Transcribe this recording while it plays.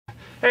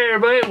Hey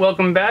everybody,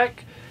 welcome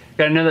back.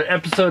 Got another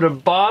episode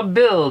of Bob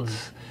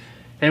Builds.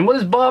 And what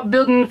is Bob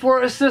building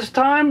for us this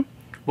time?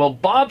 Well,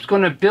 Bob's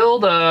going to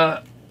build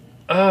a,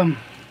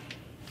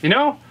 you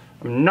know,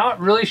 I'm not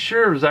really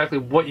sure exactly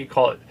what you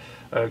call it.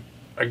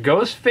 A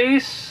ghost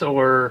face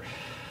or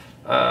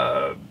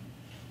something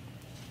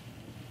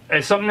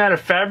out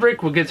of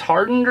fabric what gets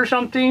hardened or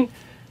something.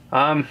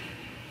 Yeah,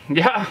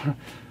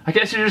 I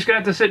guess you're just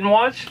going to have to sit and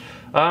watch.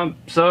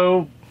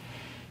 So,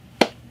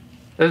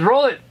 let's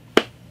roll it.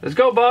 Let's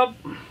go, Bob.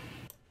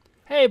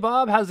 Hey,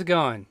 Bob, how's it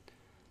going?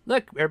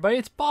 Look, everybody,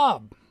 it's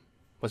Bob.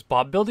 What's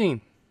Bob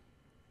building?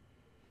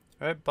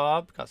 All right,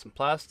 Bob, got some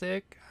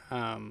plastic,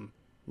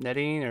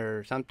 netting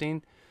or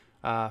something,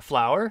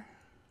 flour.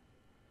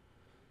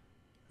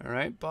 All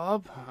right,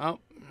 Bob. Oh,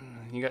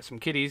 you got some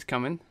kitties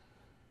coming.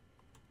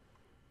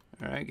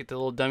 All right, get the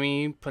little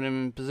dummy, put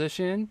him in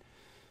position.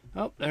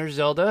 Oh, there's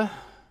Zelda.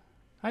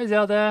 Hi,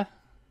 Zelda.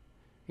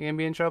 You gonna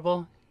be in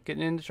trouble?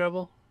 Getting into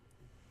trouble?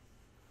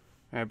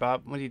 All right,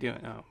 Bob, what are you doing?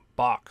 Oh,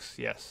 box.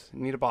 Yes,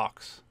 need a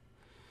box.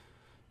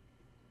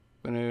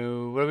 What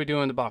are we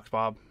doing in the box,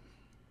 Bob?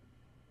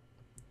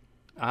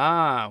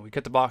 Ah, we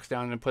cut the box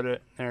down and put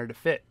it there to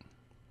fit.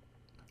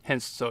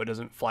 Hence, so it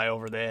doesn't fly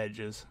over the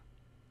edges.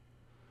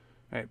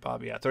 All right,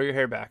 Bob, yeah, throw your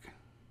hair back.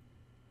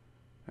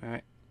 All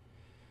right.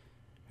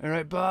 All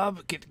right,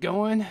 Bob, get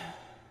going.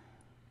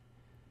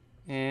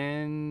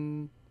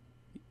 And,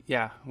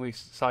 yeah, we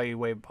saw you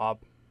wave, Bob.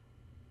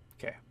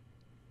 Okay.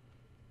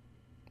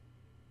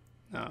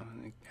 Oh,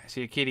 I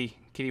see a kitty.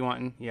 Kitty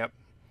wanting. Yep.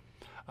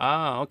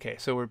 Ah, okay.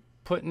 So we're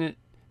putting it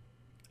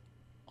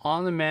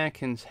on the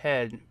mannequin's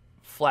head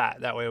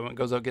flat. That way when it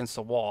goes against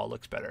the wall, it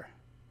looks better.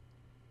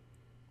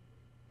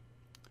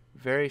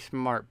 Very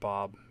smart,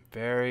 Bob.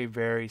 Very,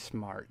 very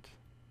smart.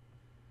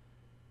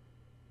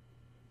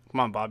 Come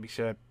on, Bob. You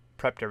should have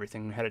prepped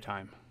everything ahead of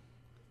time.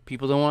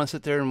 People don't want to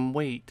sit there and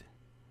wait.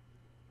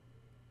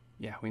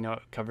 Yeah, we know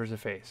it covers the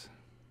face.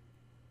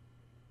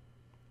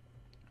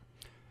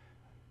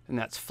 And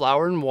that's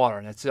flour and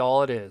water. That's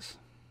all it is.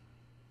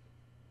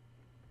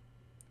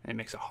 And it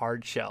makes a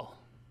hard shell.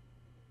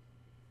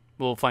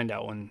 We'll find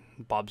out when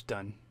Bob's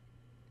done.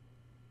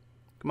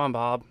 Come on,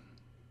 Bob.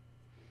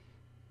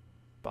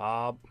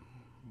 Bob,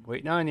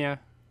 waiting on you.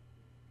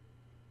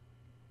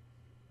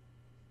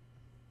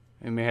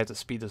 We may have to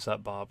speed this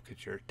up, Bob,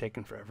 because you're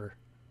taking forever.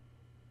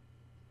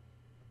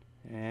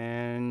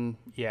 And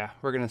yeah,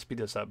 we're gonna speed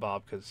this up,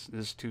 Bob, because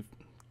this is too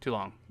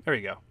long. There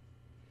we go.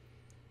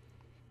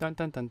 Dun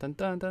dun dun dun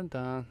dun dun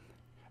dun.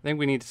 I think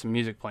we need some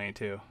music playing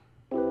too.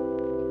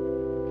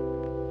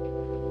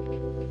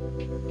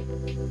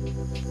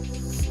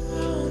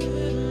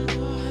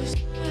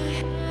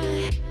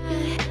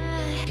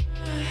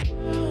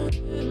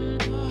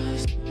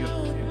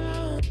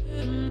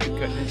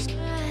 Goodness.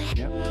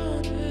 Yep.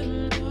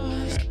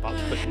 Alright,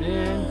 Bob's putting it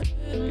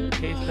in. Get the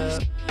taste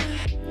up.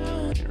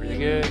 Get it really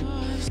good.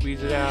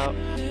 Squeeze it out.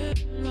 You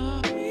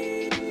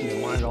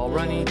don't want it all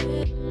runny.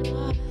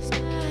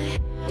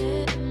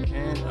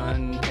 And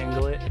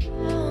untangle it.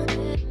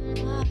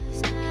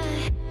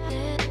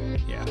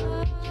 Yeah,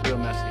 it's real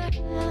messy.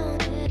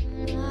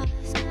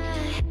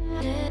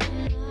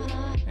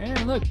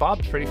 And look,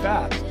 Bob's pretty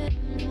fast.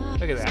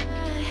 Look at that.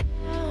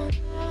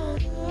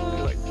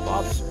 Look like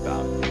Bob's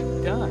about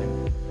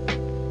done.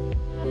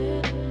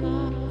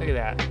 Look at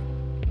that.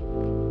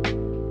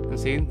 And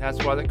see,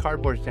 that's why the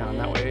cardboard's down.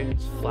 That way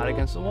it's flat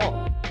against the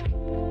wall.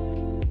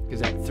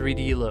 Gives that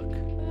 3D look.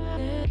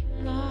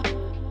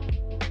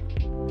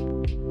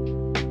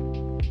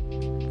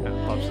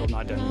 Bob's still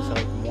not done. He still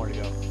has more to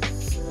go.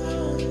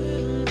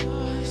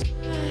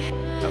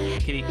 Oh,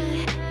 kitty.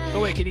 Go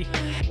away, kitty.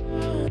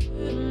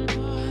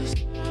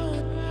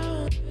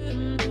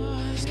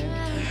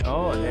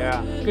 Oh,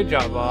 yeah. Good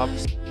job, Bob.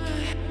 Is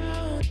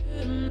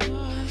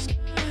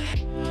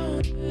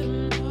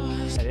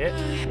that it?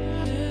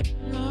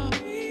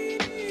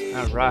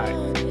 Alright.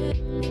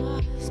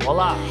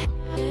 Voila.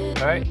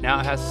 Alright, now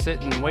it has to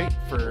sit and wait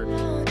for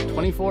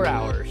 24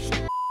 hours.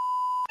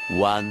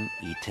 One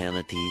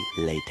eternity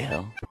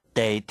later.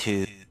 Day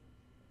 2.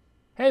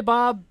 Hey,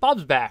 Bob.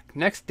 Bob's back.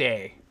 Next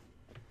day.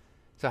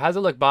 So how's it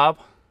look, Bob?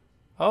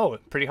 Oh,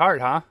 pretty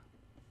hard, huh?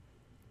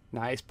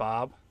 Nice,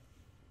 Bob.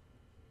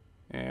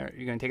 There,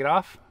 you gonna take it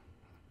off?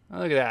 Oh,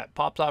 look at that.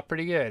 Pops off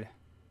pretty good.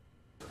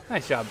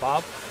 Nice job,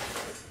 Bob.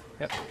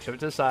 Yep, shove it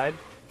to the side.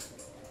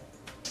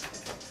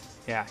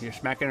 Yeah, you're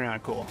smacking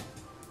around. Cool.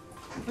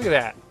 Look at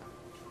that.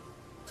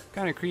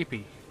 Kind of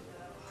creepy.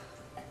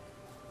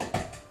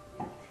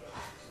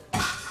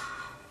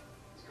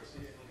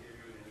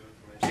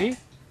 See?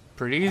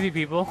 Pretty easy,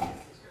 people.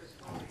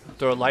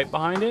 Throw a light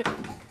behind it.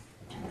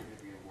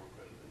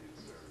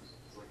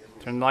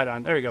 Turn the light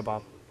on. There you go,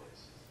 Bob.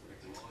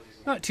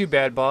 Not too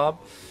bad, Bob.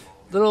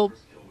 A little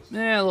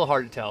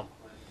hard to tell.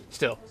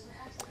 Still.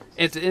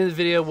 At the end of the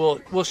video,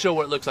 we'll show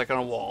what it looks like on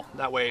a wall.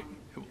 That way,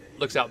 it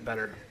looks out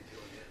better.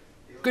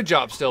 Good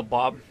job still,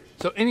 Bob.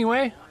 So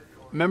anyway,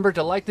 remember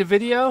to like the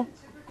video,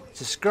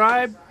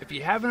 subscribe if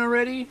you haven't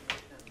already,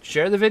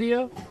 share the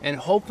video, and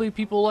hopefully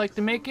people like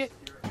to make it.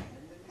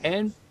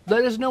 And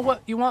let us know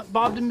what you want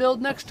Bob to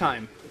build next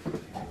time.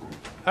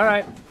 All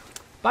right.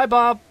 Bye,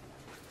 Bob.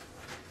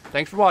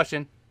 Thanks for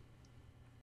watching.